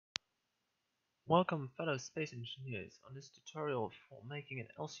Welcome fellow space engineers on this tutorial for making an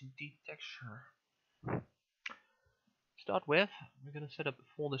LCD texture. Start with, we're going to set up a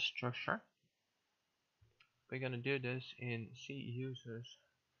folder structure. We're going to do this in C users,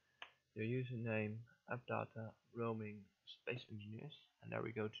 the username appdata roaming space engineers, and there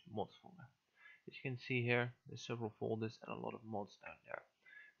we go to the mods folder. As you can see here, there's several folders and a lot of mods down there.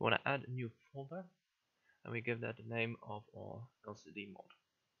 We want to add a new folder and we give that the name of our LCD mod.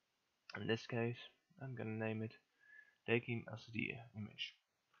 In this case, I'm going to name it Dakim LCD image.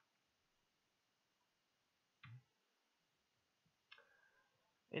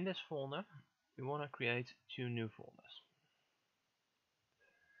 In this folder, we want to create two new folders,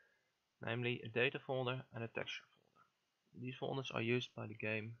 namely a data folder and a texture folder. These folders are used by the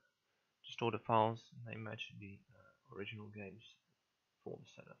game to store the files and they match the original game's folder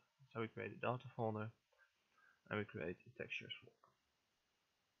setup. So we create a data folder and we create a textures folder.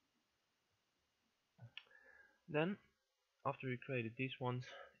 Then, after we created these ones,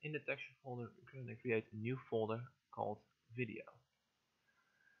 in the texture folder we're going to create a new folder called video,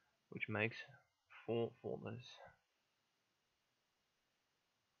 which makes 4 folders.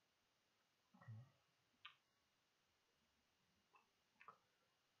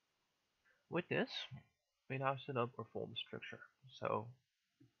 With this, we now set up our folder structure, so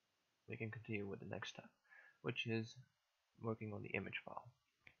we can continue with the next step, which is working on the image file.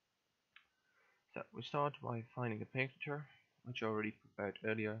 So we start by finding a picture, which I already prepared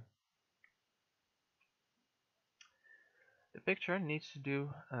earlier. The picture needs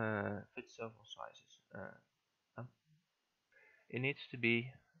to fit several sizes. It needs to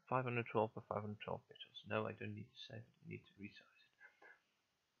be 512 by 512 pixels. No, I don't need to save it, I need to resize it.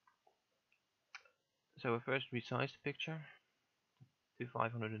 So we first resize the picture to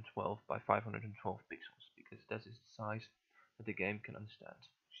 512 by 512 pixels, because that is the size that the game can understand.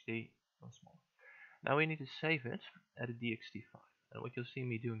 See, so small. Now we need to save it at a DXT file. And what you'll see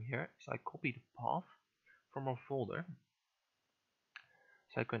me doing here is I copy the path from our folder,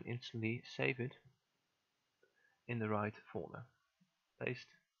 so I can instantly save it in the right folder.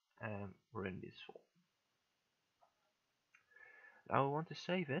 Paste, and we're in this folder. Now we want to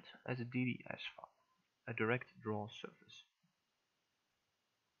save it as a DDS file, a direct draw surface.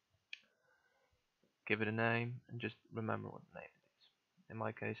 Give it a name and just remember what name it is. In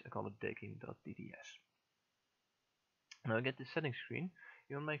my case, I call it daking.dds. Now I get the settings screen.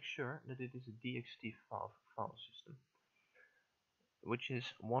 You'll make sure that it is a DXT file system, which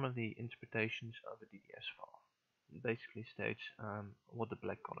is one of the interpretations of a DDS file. It basically states what the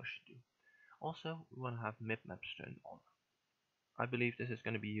black color should do. Also, we want to have mipmaps turned on. I believe this is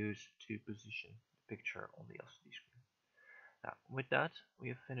going to be used to position the picture on the LCD screen. Now, with that, we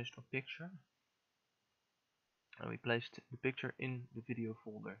have finished our picture, and we placed the picture in the video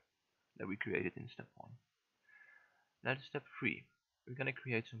folder that we created in step 1. Now to step 3, we're going to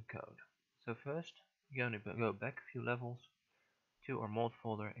create some code. So first, we're going to go back a few levels to our mod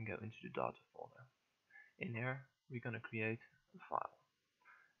folder and go into the data folder. In here, we're going to create a file,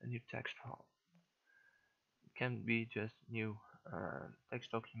 a new text file. It can be just new text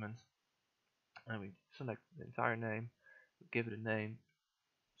document, and we select the entire name, we give it a name,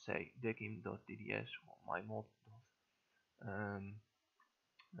 say dakim.dds or mymod.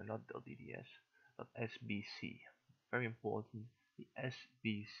 Not .dds, .sbc. Very important, the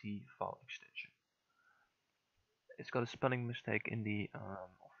SBC file extension. It's got a spelling mistake in the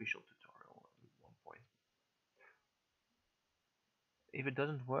official tutorial at one point. If it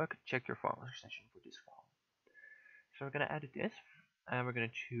doesn't work, check your file extension for this file. So we're going to edit this, and we're going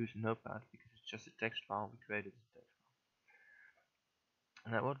to choose Notepad because it's just a text file we created as a text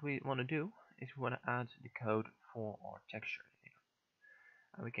file. Now what we want to do is we want to add the code for our texture here.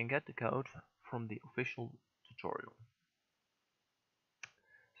 And we can get the code from the official tutorial.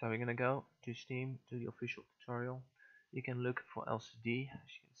 So we're going to go to Steam, to the official tutorial. You can look for LCD,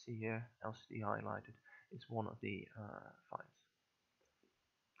 as you can see here, LCD highlighted. It's one of the files.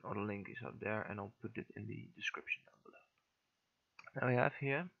 Or the link is up there, and I'll put it in the description down below. Now we have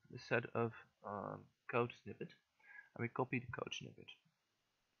here the set of code snippet, and we copy the code snippet.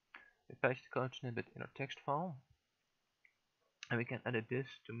 We paste the code snippet in our text file, and we can edit this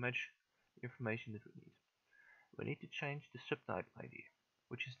to match the information that we need. We need to change the subtype ID,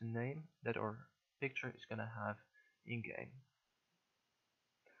 which is the name that our picture is going to have in game.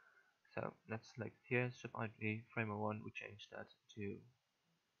 So let's select here, sub ID frame01, we change that to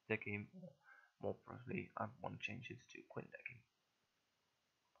Dakim, more probably I want to change it to Quinn Dakim.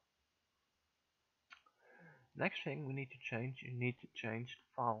 Next thing we need to change, you need to change the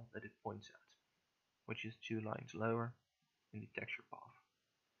file that it points at, which is 2 lines lower in the texture path.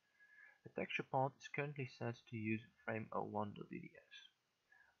 The The texture path is currently set to use frame01.dds,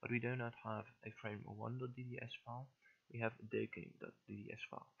 but we do not have a frame01.dds file. We have a decking.dds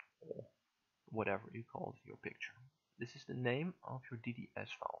file, or whatever you call your picture. This is the name of your DDS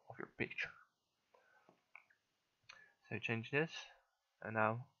file of your picture. So change this, and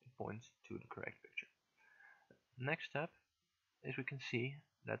now it points to the correct picture. Next step is we can see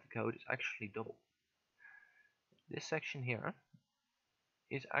that the code is actually double. This section here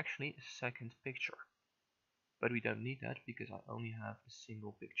is actually a second picture, but we don't need that because I only have a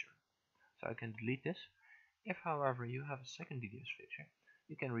single picture. So I can delete this. If however you have a second DDS picture,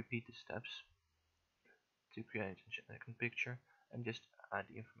 you can repeat the steps to create a second picture and just add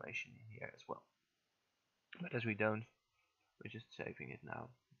the information in here as well. But as we don't, we're just saving it now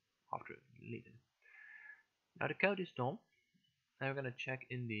after deleted. Now the code is done. Now we're going to check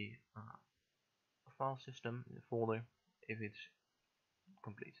in the file system, in the folder, if it's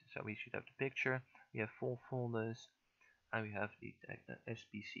complete. So we should have the picture, we have 4 folders, and we have the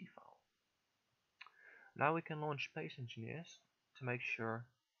SBC file. Now we can launch Space Engineers to make sure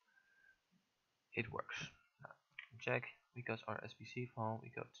it works. Now, check, because our SBC file, we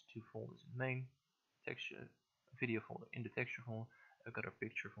got 2 folders in main, texture, video folder in the texture folder, I've got our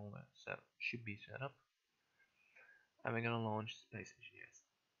picture folder, so should be set up. And we're gonna launch Space Engineers,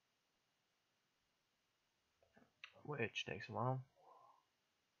 which takes a while.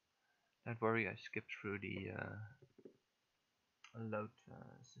 Don't worry, I skipped through the load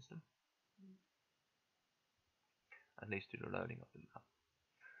system, at least to the loading of the map.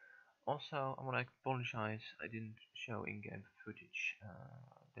 Also, I want to apologize, I didn't show in-game footage,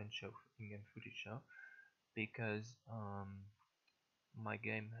 because my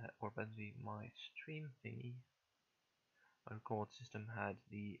game, or basically my stream thingy, my record system had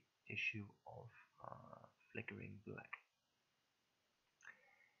the issue of flickering black,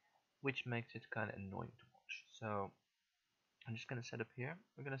 which makes it kind of annoying to watch. So I'm just gonna set up here.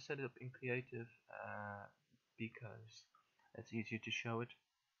 We're gonna set it up in creative because it's easier to show it,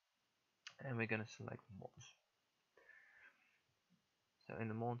 and we're gonna select mods. So in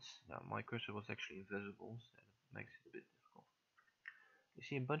the mods, now my cursor was actually invisible, so that makes it a bit difficult. You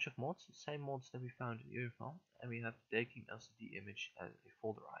see a bunch of mods, the same mods that we found in the other file, and we have the Daking LCD image as a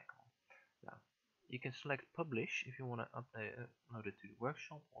folder icon. Now, you can select publish if you want to upload it to the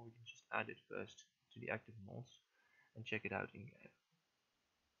workshop, or we can just add it first to the active mods and check it out in game.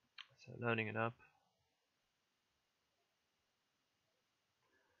 So loading it up,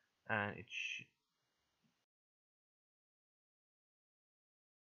 and